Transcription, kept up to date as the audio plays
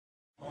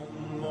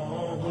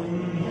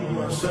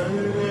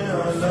صل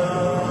على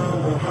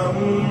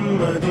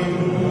محمد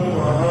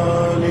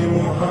وآل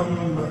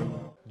محمد.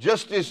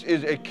 Justice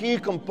is a key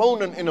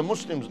component in a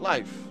Muslim's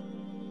life.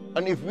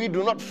 And if we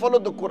do not follow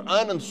the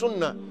Quran and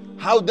Sunnah,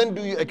 how then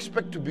do you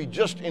expect to be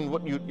just in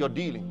what your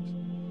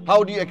dealings?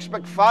 How do you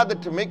expect father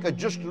to make a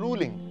just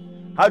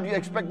ruling? How do you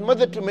expect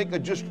mother to make a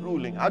just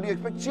ruling? How do you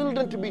expect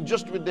children to be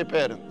just with their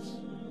parents?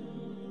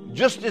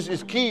 Justice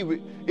is key.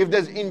 If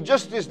there's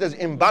injustice, there's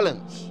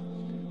imbalance.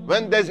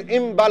 When there's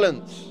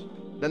imbalance,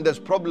 then there's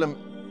problem.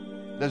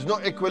 There's no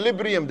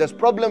equilibrium. There's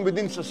problem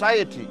within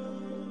society.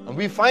 And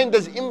we find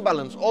there's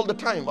imbalance all the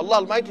time. Allah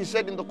Almighty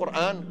said in the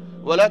Quran,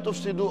 وَلَا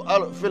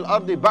تُفْسِدُوا فِي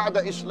الْأَرْضِ بَعْدَ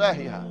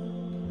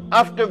إِصْلَاحِهَا.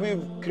 After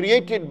we've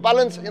created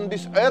balance in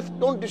this earth,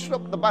 don't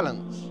disrupt the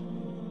balance.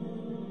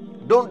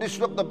 Don't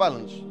disrupt the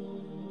balance.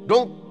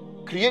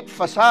 Don't create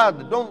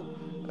fasad. Don't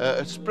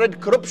spread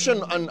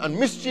corruption and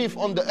mischief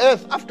on the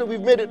earth after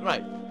we've made it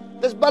right.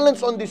 There's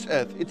balance on this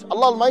earth. It's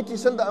Allah Almighty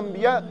sent the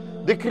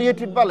Anbiya, they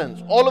created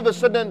balance. All of a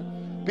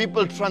sudden,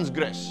 people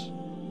transgress.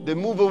 They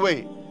move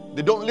away.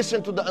 They don't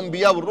listen to the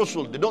Anbiya or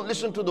Rusul. They don't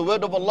listen to the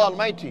word of Allah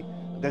Almighty.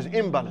 There's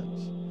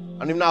imbalance.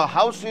 And in our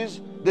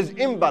houses, there's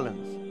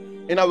imbalance.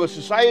 In our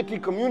society,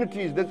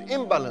 communities, there's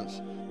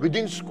imbalance.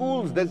 Within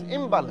schools, there's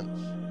imbalance.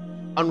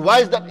 And why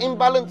is that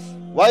imbalance?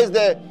 Why is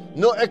there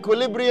no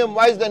equilibrium?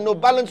 Why is there no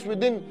balance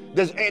within?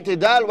 There's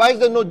i'tidal. Why is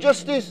there no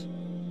justice?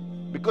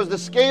 Because the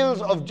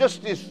scales of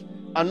justice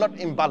are not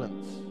in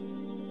balance.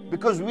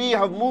 Because we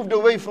have moved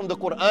away from the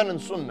Quran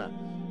and Sunnah.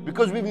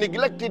 Because we've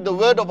neglected the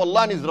word of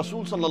Allah and His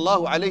Rasul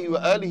sallallahu alayhi wa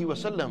alihi wa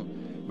sallam.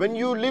 When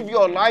you live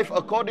your life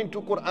according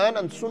to Quran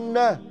and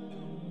Sunnah,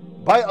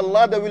 by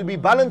Allah there will be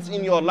balance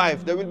in your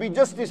life. There will be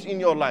justice in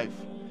your life.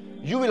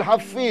 You will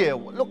have fear.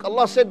 Look,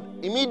 Allah said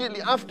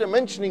immediately after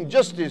mentioning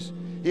justice,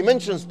 He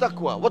mentions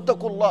taqwa.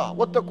 Wattaqullah,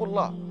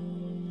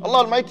 wattaqullah. Allah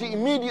Almighty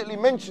immediately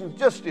mentions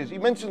justice. He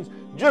mentions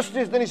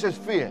justice, then He says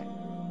fear.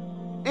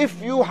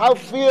 If you have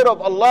fear of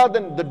Allah,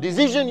 then the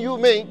decision you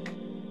make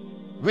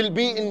will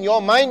be in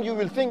your mind. You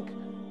will think,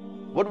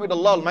 what will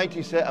Allah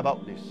Almighty say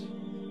about this?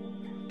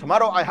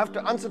 Tomorrow I have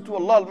to answer to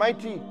Allah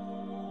Almighty.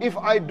 If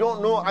I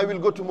don't know, I will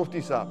go to Mufti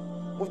Sahib.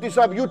 Mufti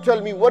Sahib, you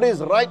tell me what is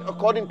right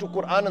according to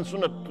Quran and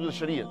Sunnah, to the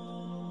Sharia.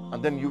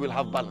 And then you will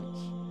have balance.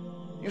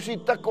 You see,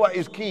 taqwa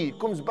is key. It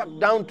comes back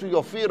down to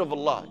your fear of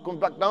Allah. It comes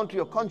back down to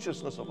your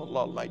consciousness of Allah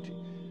Almighty.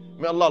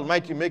 May Allah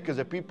Almighty make us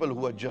a people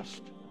who are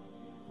just.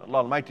 May Allah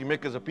Almighty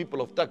make us a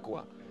people of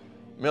taqwa.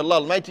 May Allah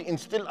Almighty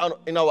instill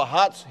in our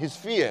hearts His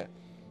fear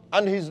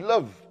and His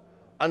love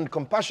and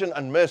compassion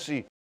and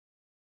mercy.